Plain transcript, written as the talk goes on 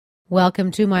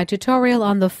Welcome to my tutorial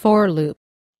on the for loop.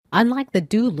 Unlike the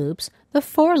do loops, the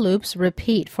for loops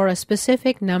repeat for a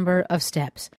specific number of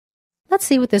steps. Let's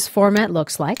see what this format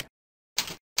looks like.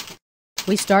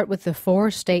 We start with the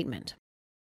for statement.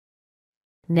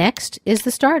 Next is the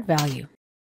start value.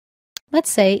 Let's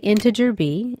say integer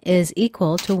b is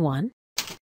equal to 1.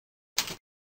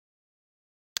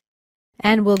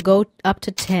 And we'll go up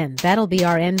to 10. That'll be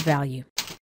our end value.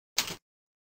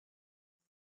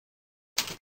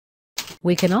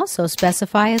 We can also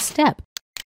specify a step.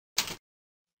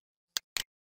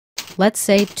 Let's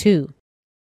say 2.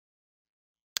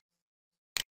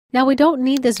 Now we don't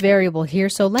need this variable here,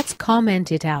 so let's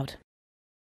comment it out.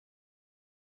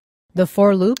 The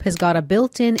for loop has got a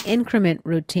built-in increment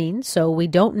routine, so we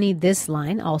don't need this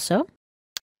line also.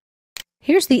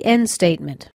 Here's the end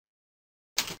statement.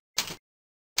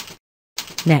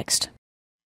 Next.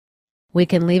 We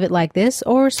can leave it like this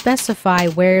or specify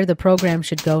where the program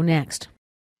should go next.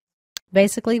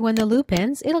 Basically, when the loop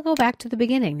ends, it'll go back to the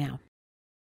beginning now.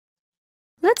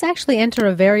 Let's actually enter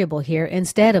a variable here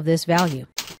instead of this value.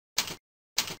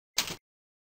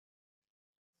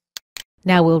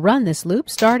 Now we'll run this loop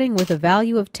starting with a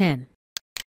value of 10.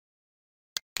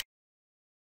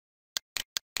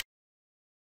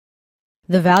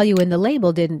 The value in the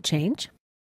label didn't change.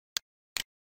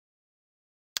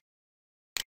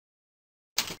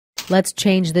 Let's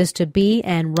change this to B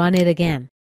and run it again.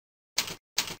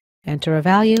 Enter a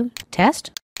value,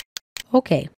 test,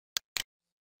 OK.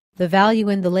 The value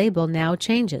in the label now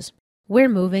changes. We're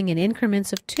moving in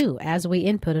increments of 2 as we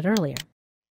inputted earlier.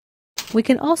 We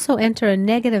can also enter a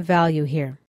negative value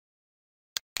here.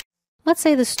 Let's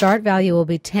say the start value will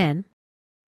be 10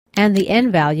 and the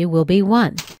end value will be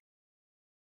 1.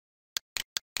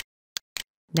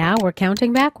 Now we're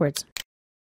counting backwards.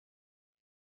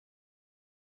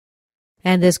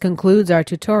 And this concludes our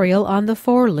tutorial on the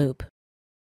for loop.